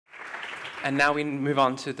And now we move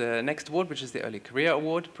on to the next award, which is the Early Career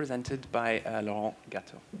Award, presented by Laurent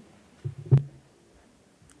Gatteau.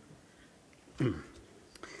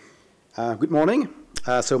 Good morning.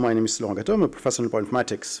 So my name is Laurent Gatteau. I'm a professor in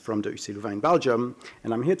bioinformatics from the UC Louvain in Belgium,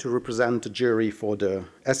 and I'm here to represent the jury for the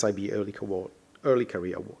SIB Early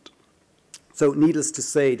Career Award. So needless to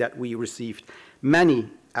say that we received many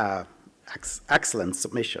excellent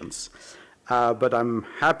submissions, but I'm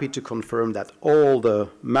happy to confirm that all the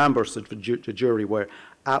members of the jury were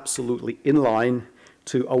absolutely in line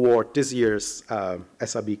to award this year's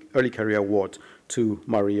SIB Early Career Award to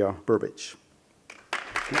Maria Brbic.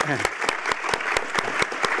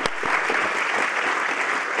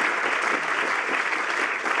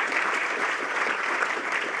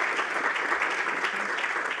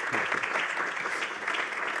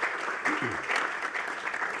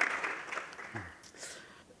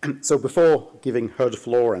 So before giving her the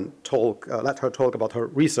floor and let her talk about her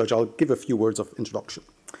research, I'll give a few words of introduction.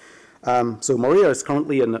 So Maria is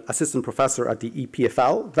currently an assistant professor at the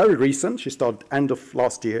EPFL, very recent. She started end of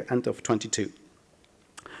last year, end of 22.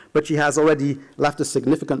 But she has already left a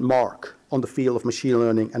significant mark on the field of machine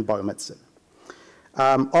learning and biomedicine.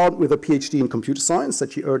 Armed with a PhD in computer science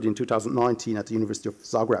that she earned in 2019 at the University of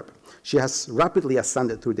Zagreb, she has rapidly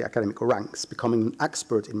ascended through the academic ranks, becoming an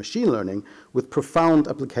expert in machine learning with profound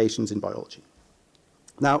applications in biology.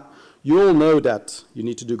 Now, you all know that you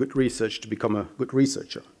need to do good research to become a good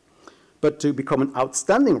researcher. But to become an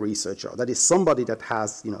outstanding researcher, that is somebody that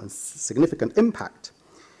has a significant impact,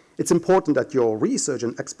 it's important that your research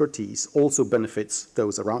and expertise also benefits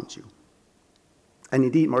those around you. And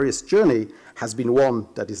indeed, Maria's journey has been one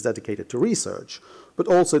that is dedicated to research, but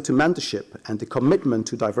also to mentorship and the commitment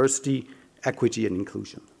to diversity, equity, and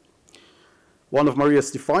inclusion. One of Maria's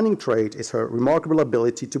defining traits is her remarkable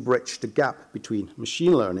ability to bridge the gap between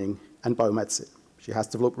machine learning and biomedicine. She has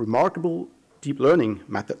developed remarkable deep learning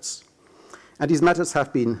methods. And these methods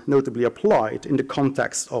have been notably applied in the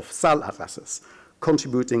context of cell atlases,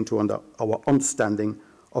 contributing to our understanding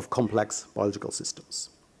of complex biological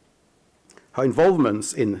systems. Her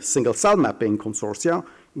involvements in single-cell mapping consortia,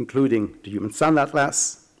 including the Human Cell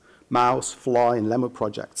Atlas, mouse, fly, and lemur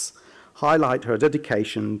projects, highlight her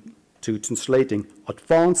dedication to translating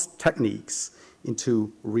advanced techniques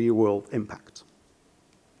into real-world impact.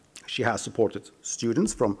 She has supported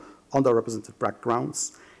students from underrepresented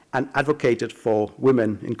backgrounds and advocated for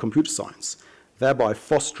women in computer science, thereby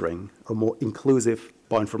fostering a more inclusive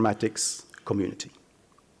bioinformatics community.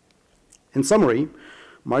 In summary,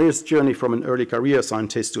 Maria's journey from an early career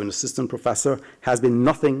scientist to an assistant professor has been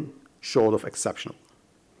nothing short of exceptional.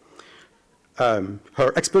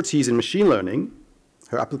 Her expertise in machine learning,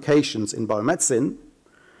 her applications in biomedicine,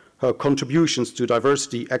 her contributions to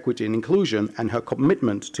diversity, equity, and inclusion, and her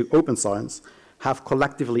commitment to open science have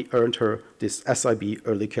collectively earned her this SIB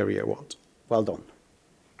Early Career Award. Well done.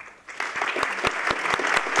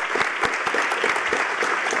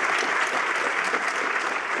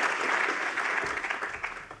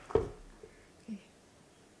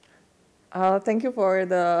 Thank you for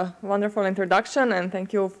the wonderful introduction, and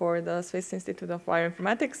thank you for the Swiss Institute of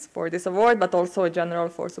Bioinformatics for this award, but also in general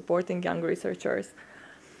for supporting young researchers.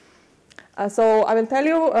 So I will tell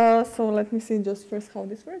you, so let me see just first how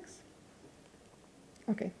this works.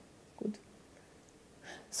 Okay, good.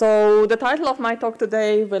 So the title of my talk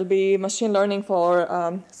today will be Machine Learning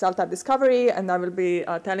for Cell Type Discovery, and I will be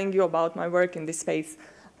telling you about my work in this space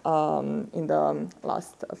in the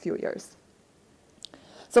last few years.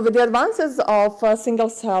 So with the advances of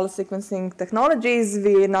single-cell sequencing technologies,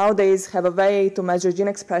 we nowadays have a way to measure gene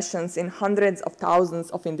expressions in hundreds of thousands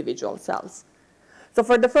of individual cells. So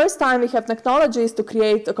for the first time, we have technologies to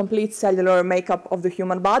create a complete cellular makeup of the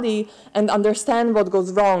human body and understand what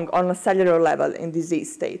goes wrong on a cellular level in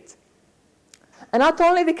disease state. And not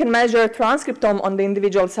only we can measure transcriptome on the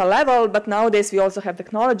individual cell level, but nowadays we also have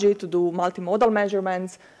technology to do multimodal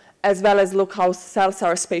measurements, as well as look how cells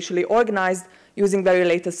are spatially organized using very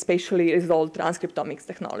latest spatially resolved transcriptomics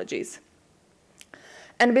technologies.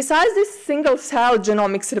 And besides this single-cell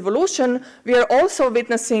genomics revolution, we are also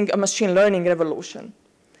witnessing a machine learning revolution.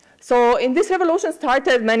 So in this revolution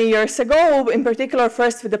started many years ago, in particular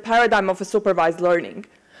first with the paradigm of a supervised learning.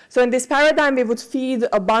 So in this paradigm, we would feed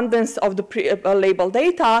abundance of the pre-labeled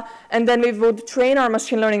data, and then we would train our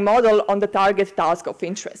machine learning model on the target task of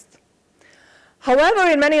interest. However,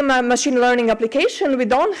 in many machine learning applications, we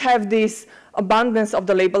don't have this abundance of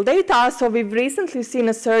the labeled data, so we've recently seen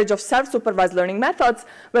a surge of self-supervised learning methods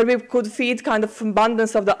where we could feed kind of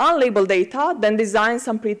abundance of the unlabeled data, then design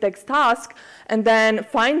some pretext task, and then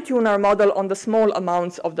fine-tune our model on the small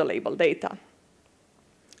amounts of the labeled data.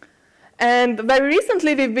 And very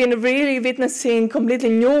recently, we've been really witnessing completely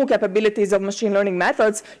new capabilities of machine learning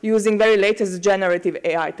methods using very latest generative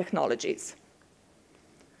AI technologies.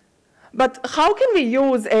 But how can we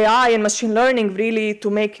use AI and machine learning really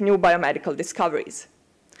to make new biomedical discoveries?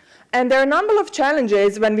 And there are a number of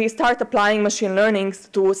challenges when we start applying machine learning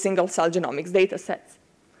to single-cell genomics data sets.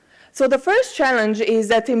 So the first challenge is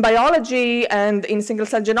that in biology and in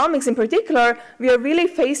single-cell genomics in particular, we are really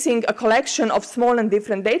facing a collection of small and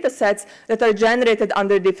different data sets that are generated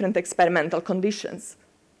under different experimental conditions.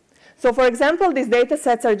 So for example, these data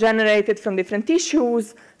sets are generated from different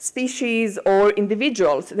tissues, species, or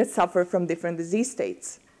individuals that suffer from different disease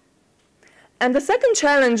states. And the second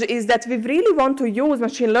challenge is that we really want to use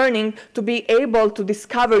machine learning to be able to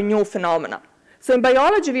discover new phenomena. So in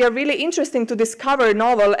biology, we are really interested to discover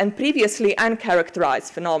novel and previously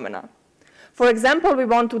uncharacterized phenomena. For example, we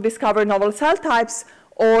want to discover novel cell types,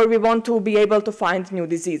 or we want to be able to find new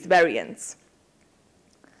disease variants.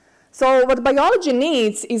 So what biology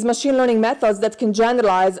needs is machine learning methods that can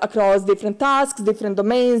generalize across different tasks, different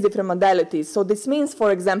domains, different modalities. So this means,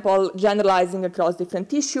 for example, generalizing across different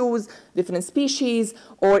tissues, different species,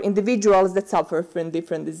 or individuals that suffer from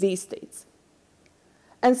different disease states.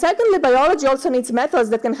 And secondly, biology also needs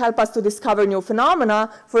methods that can help us to discover new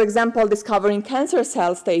phenomena, for example, discovering cancer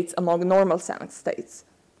cell states among normal cell states.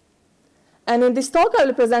 And in this talk, I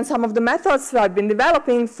will present some of the methods that I've been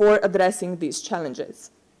developing for addressing these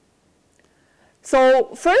challenges.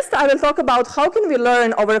 So first, I will talk about how can we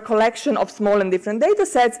learn over a collection of small and different data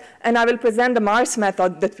sets, and I will present the Mars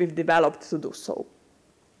method that we've developed to do so.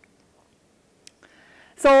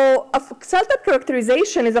 So cell type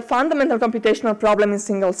characterization is a fundamental computational problem in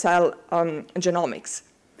single-cell genomics.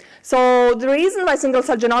 So the reason why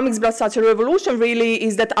single-cell genomics brought such a revolution really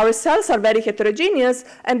is that our cells are very heterogeneous,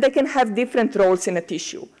 and they can have different roles in a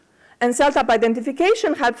tissue. And cell type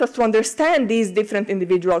identification helps us to understand these different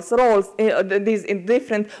individuals' roles, these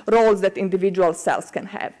different roles that individual cells can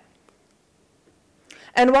have.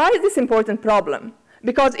 And why is this an important problem?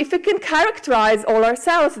 Because if we can characterize all our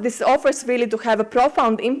cells, this offers really to have a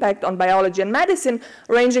profound impact on biology and medicine,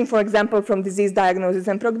 ranging, for example, from disease diagnosis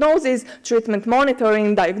and prognosis, treatment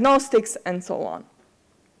monitoring, diagnostics, and so on.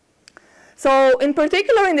 So in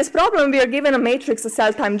particular, in this problem, we are given a matrix of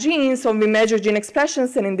cell-time genes, so we measure gene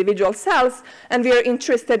expressions in individual cells, and we are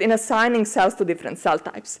interested in assigning cells to different cell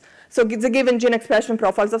types. So the given gene expression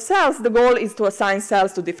profiles of cells, the goal is to assign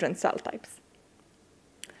cells to different cell types.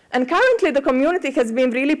 And currently, the community has been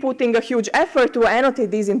really putting a huge effort to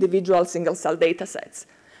annotate these individual single-cell data sets.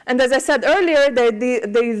 And as I said earlier,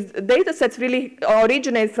 these data sets really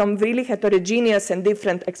originate from really heterogeneous and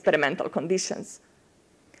different experimental conditions.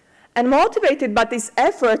 And motivated by this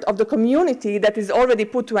effort of the community that is already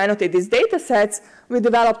put to annotate these data sets, we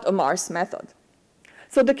developed a Mars method.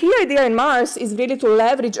 So the key idea in Mars is really to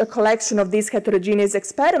leverage a collection of these heterogeneous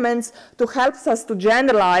experiments to help us to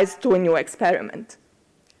generalize to a new experiment.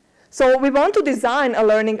 So we want to design a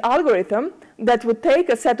learning algorithm that would take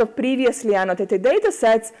a set of previously annotated data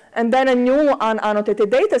sets and then a new unannotated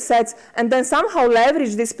data sets, and then somehow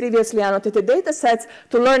leverage these previously annotated data sets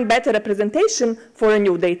to learn better representation for a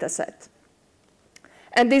new data set.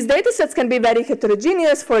 And these data sets can be very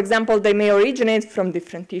heterogeneous. For example, they may originate from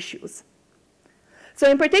different tissues. So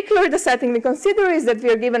in particular, the setting we consider is that we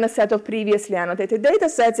are given a set of previously annotated data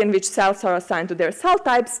sets in which cells are assigned to their cell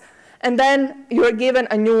types, and then you are given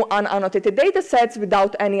a new unannotated data set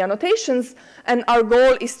without any annotations, and our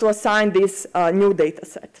goal is to assign this new data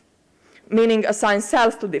set, meaning assign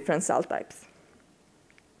cells to different cell types.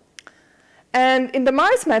 And in the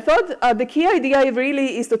Mars method, the key idea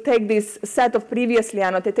really is to take this set of previously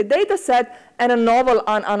annotated data set and a novel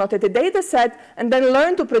unannotated data set, and then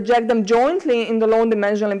learn to project them jointly in the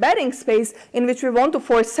low-dimensional embedding space in which we want to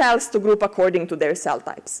force cells to group according to their cell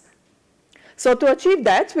types. So to achieve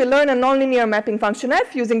that, we learn a nonlinear mapping function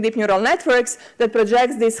F using deep neural networks that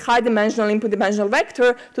projects this high-dimensional input-dimensional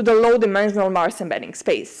vector to the low-dimensional Mars embedding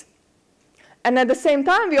space. And at the same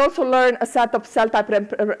time, we also learn a set of cell type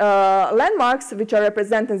landmarks, which are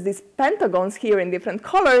represented as these pentagons here in different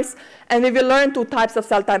colors. And we will learn two types of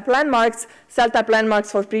cell type landmarks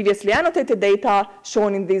for previously annotated data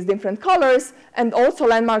shown in these different colors, and also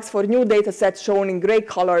landmarks for new data sets shown in gray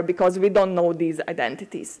color because we don't know these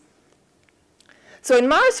identities. So in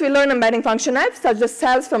Mars, we learn embedding function F, such that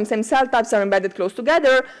cells from same cell types are embedded close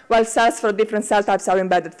together, while cells for different cell types are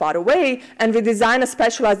embedded far away, and we design a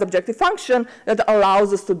specialized objective function that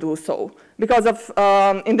allows us to do so. Because of,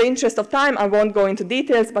 in the interest of time, I won't go into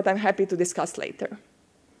details, but I'm happy to discuss later.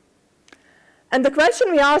 And the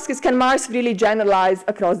question we ask is, can Mars really generalize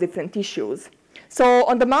across different tissues? So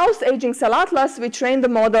on the mouse aging cell atlas, we trained the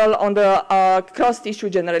model on the cross-tissue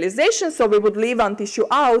generalization. So we would leave one tissue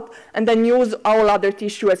out and then use all other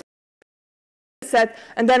tissue as set,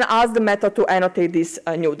 and then ask the method to annotate this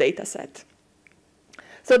new data set.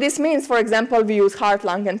 So this means, for example, we use heart,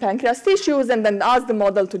 lung, and pancreas tissues, and then ask the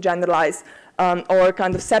model to generalize or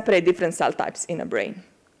kind of separate different cell types in a brain.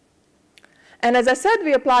 And as I said,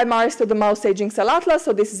 we apply Mars to the mouse aging cell atlas.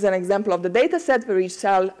 So this is an example of the data set where each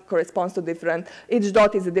cell corresponds to different, each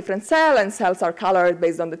dot is a different cell, and cells are colored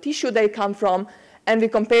based on the tissue they come from. And we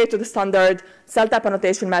compare to the standard cell type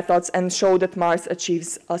annotation methods and show that Mars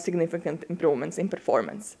achieves significant improvements in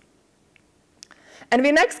performance. And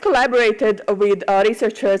we next collaborated with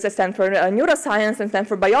researchers at Stanford Neuroscience and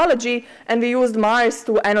Stanford Biology, and we used Mars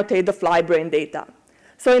to annotate the fly brain data.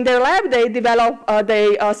 So in their lab, they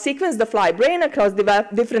sequenced the fly brain across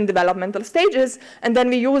different developmental stages, and then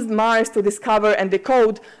we used Mars to discover and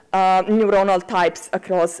decode neuronal types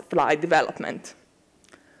across fly development.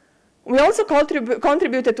 We also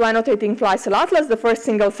contributed to annotating fly cell atlas, the first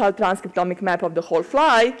single-cell transcriptomic map of the whole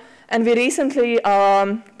fly, and we recently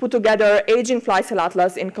put together aging fly cell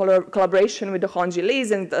atlas in collaboration with the Honji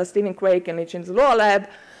Lees and Stephen Quake and Lichin Zulua lab,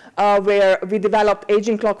 where we developed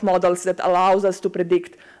aging clock models that allows us to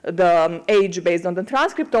predict the age based on the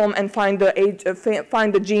transcriptome and find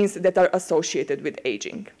the genes that are associated with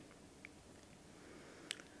aging.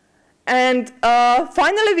 And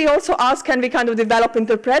finally, we also asked, can we kind of develop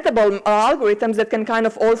interpretable algorithms that can kind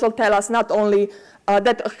of also tell us not only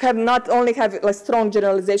have like strong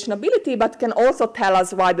generalization ability, but can also tell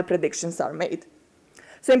us why the predictions are made.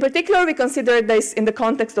 So in particular, we considered this in the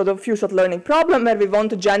context of the few-shot learning problem, where we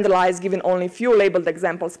want to generalize given only few labeled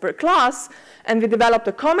examples per class. And we developed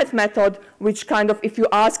a Comet method, which kind of, if you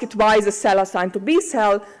ask it why is a cell assigned to B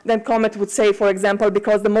cell, then Comet would say, for example,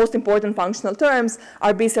 because the most important functional terms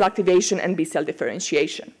are B cell activation and B cell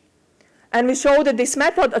differentiation. And we showed that this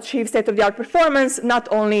method achieves state-of-the-art performance, not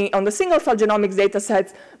only on the single-cell genomics data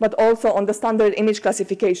sets, but also on the standard image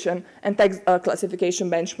classification and text classification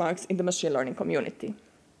benchmarks in the machine learning community.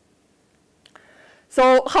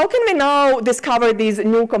 So how can we now discover these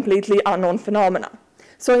new, completely unknown phenomena?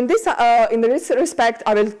 So in this respect,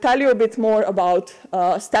 I will tell you a bit more about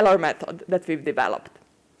Stellar method that we've developed.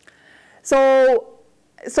 So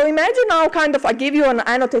imagine now kind of I give you an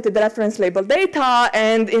annotated reference label data,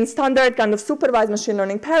 and in standard kind of supervised machine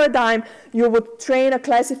learning paradigm, you would train a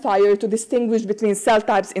classifier to distinguish between cell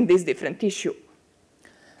types in this different tissue.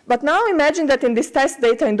 But now imagine that in this test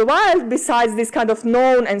data in the wild, besides these kind of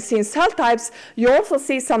known and seen cell types, you also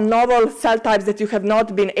see some novel cell types that you have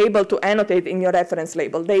not been able to annotate in your reference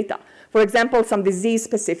label data. For example, some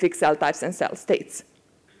disease-specific cell types and cell states.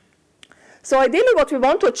 So ideally, what we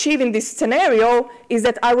want to achieve in this scenario is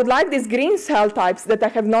that I would like these green cell types that I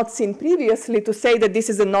have not seen previously to say that this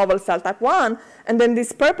is a novel cell type 1, and then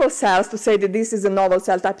these purple cells to say that this is a novel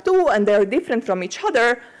cell type 2, and they are different from each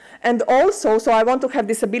other. And also, so I want to have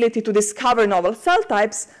this ability to discover novel cell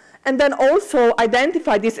types, and then also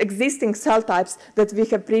identify these existing cell types that we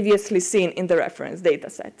have previously seen in the reference data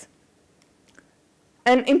set.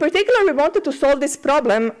 And in particular, we wanted to solve this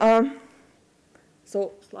problem.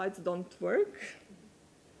 So slides don't work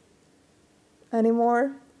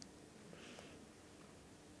anymore.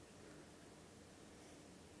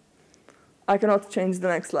 I cannot change the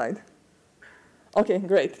next slide. OK,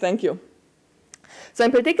 great. Thank you. So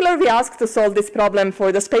in particular, we asked to solve this problem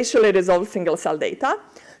for the spatially resolved single-cell data.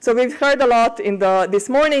 So we've heard a lot this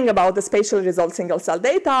morning about the spatially resolved single-cell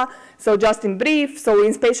data. So just in brief, so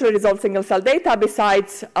in spatially resolved single-cell data,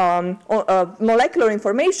 besides molecular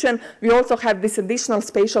information, we also have this additional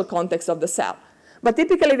spatial context of the cell. But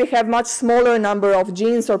typically, we have much smaller number of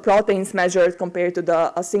genes or proteins measured compared to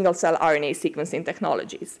the single-cell RNA sequencing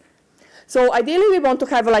technologies. So ideally, we want to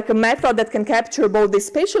have like a method that can capture both the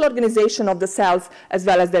spatial organization of the cells as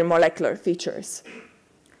well as their molecular features.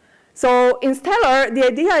 So in Stellar, the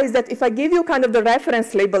idea is that if I give you kind of the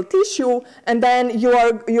reference label tissue, and then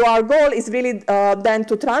your goal is really then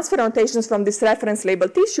to transfer annotations from this reference label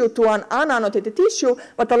tissue to an unannotated tissue,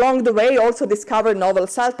 but along the way also discover novel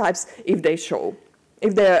cell types if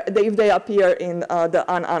they appear in the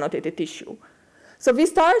unannotated tissue. So we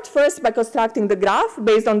start first by constructing the graph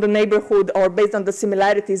based on the neighborhood or based on the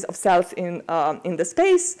similarities of cells in the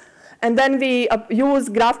space. And then we use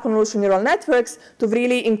graph convolution neural networks to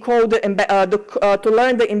really encode to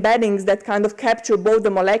learn the embeddings that kind of capture both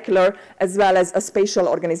the molecular as well as a spatial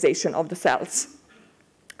organization of the cells.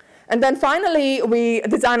 And then finally, we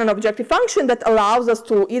design an objective function that allows us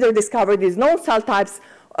to either discover these known cell types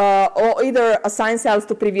or either assign cells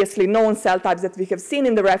to previously known cell types that we have seen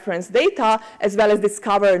in the reference data, as well as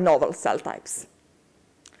discover novel cell types.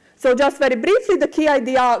 So just very briefly, the key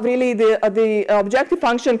idea, really the objective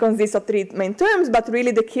function consists of three main terms, but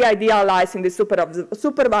really the key idea lies in the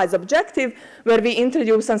supervised objective, where we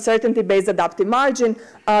introduce uncertainty-based adaptive margin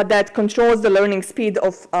that controls the learning speed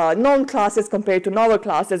of known classes compared to novel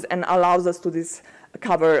classes and allows us to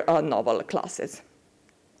discover novel classes.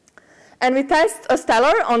 And we test a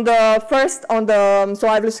stellar on the first, so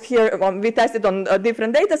I will here, we tested on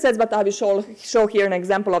different data sets, but I will show here an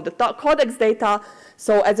example of the codex data.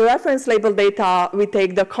 So as a reference label data, we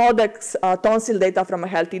take the codex tonsil data from a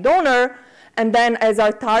healthy donor, and then as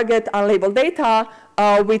our target unlabeled data,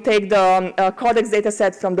 we take the codex data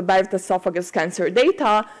set from the Barrett esophagus cancer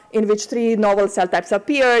data, in which 3 novel cell types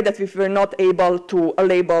appear that we were not able to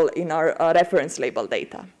label in our reference label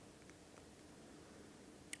data.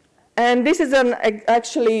 And this is an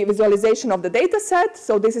actually visualization of the data set.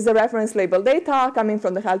 So this is a reference label data coming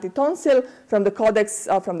from the healthy tonsil, from the codex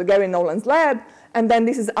from the Gary Nolan's lab. And then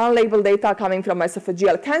this is unlabeled data coming from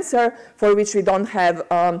esophageal cancer, for which we don't have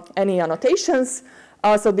any annotations.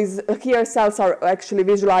 So these here cells are actually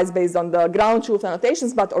visualized based on the ground truth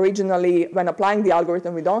annotations, but originally when applying the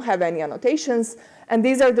algorithm, we don't have any annotations. And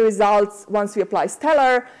these are the results once we apply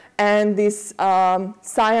stellar. And this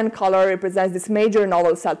cyan color represents this major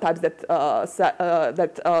novel cell types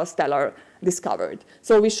that stellar discovered.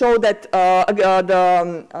 So we show that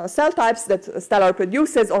the cell types that stellar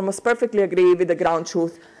produces almost perfectly agree with the ground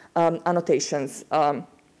truth annotations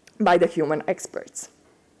by the human experts.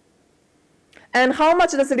 And how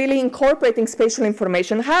much does really incorporating spatial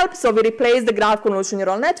information help? So we replace the graph convolution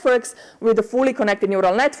neural networks with the fully connected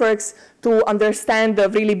neural networks to understand the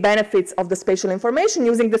really benefits of the spatial information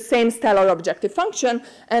using the same stellar objective function.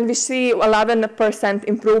 And we see 11%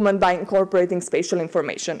 improvement by incorporating spatial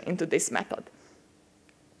information into this method.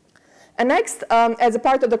 And next, as a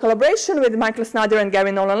part of the collaboration with Michael Snyder and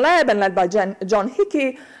Gary Nolan Lab and led by John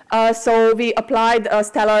Hickey, so we applied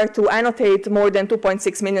stellar to annotate more than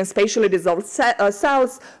 2.6 million spatially dissolved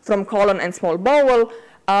cells from colon and small bowel.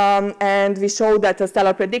 And we showed that the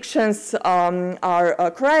stellar predictions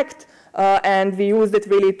are correct. And we used it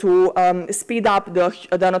really to speed up the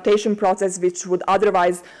annotation process, which would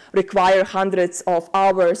otherwise require hundreds of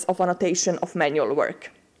hours of annotation of manual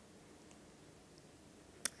work.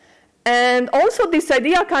 And also this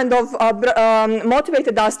idea kind of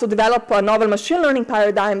motivated us to develop a novel machine learning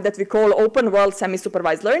paradigm that we call open world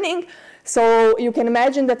semi-supervised learning. So you can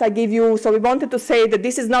imagine that I give you, so we wanted to say that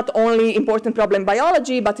this is not only important problem in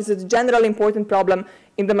biology, but it's a general important problem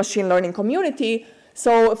in the machine learning community.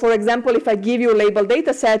 So for example, if I give you a labeled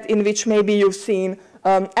data set in which maybe you've seen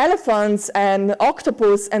elephants and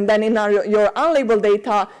octopus, and then in your unlabeled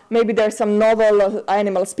data, maybe there's some novel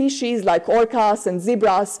animal species like orcas and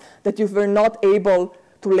zebras that you were not able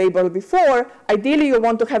to label before. Ideally, you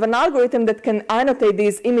want to have an algorithm that can annotate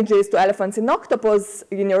these images to elephants and octopus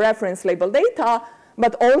in your reference label data,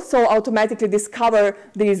 but also automatically discover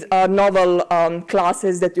these novel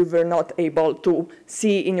classes that you were not able to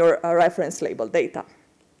see in your reference label data.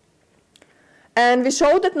 And we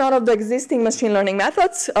showed that none of the existing machine learning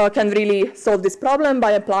methods can really solve this problem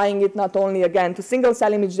by applying it not only, again, to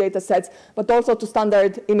single-cell image data sets, but also to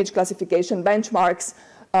standard image classification benchmarks,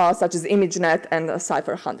 such as ImageNet and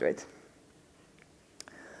Cypher100.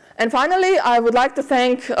 And finally, I would like to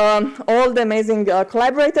thank all the amazing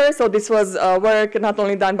collaborators. So this was work not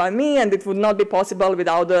only done by me, and it would not be possible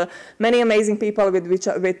without the many amazing people with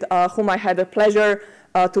whom I had the pleasure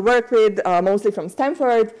to work with, mostly from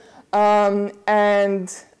Stanford.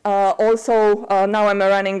 Also, now I'm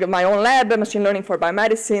running my own lab, machine learning for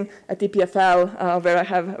biomedicine at EPFL, where I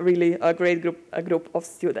have really a great group of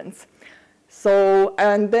students. So,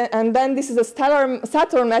 and then this is a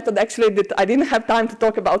Saturn method, actually, that I didn't have time to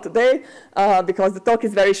talk about today, because the talk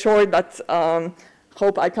is very short, but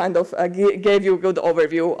hope I kind of gave you a good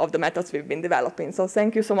overview of the methods we've been developing. So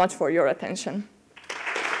thank you so much for your attention.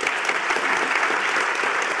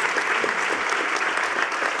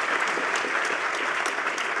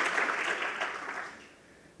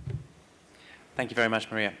 Thank you very much,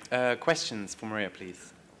 Maria. Questions for Maria,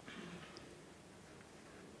 please.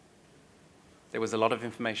 There was a lot of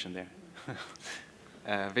information there.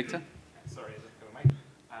 Victor? Sorry, I don't have a mic.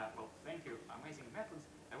 Well, thank you. Amazing methods.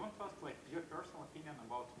 I want to ask, like, your personal opinion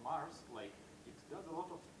about Mars. Like, it does a lot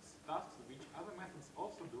of stuff which other methods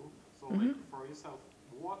also do. So, like, for yourself,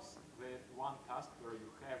 what's the one task where you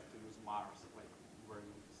have to use Mars? Like, where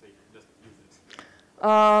you say just use it?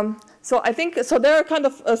 So I think, so there are kind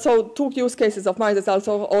of, so two use cases of Mars that I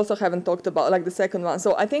also haven't talked about, like the second one.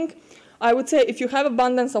 So I think I would say if you have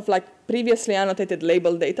abundance of like previously annotated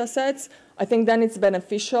label data sets, I think then it's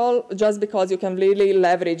beneficial just because you can really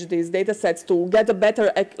leverage these data sets to get a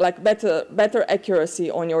better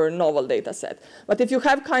accuracy on your novel data set. But if you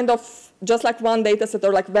have kind of just like one data set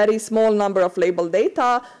or like very small number of labeled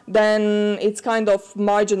data, then it's kind of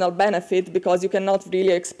marginal benefit because you cannot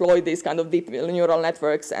really exploit these kind of deep neural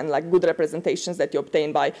networks and like good representations that you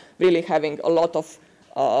obtain by really having a lot of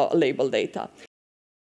label data.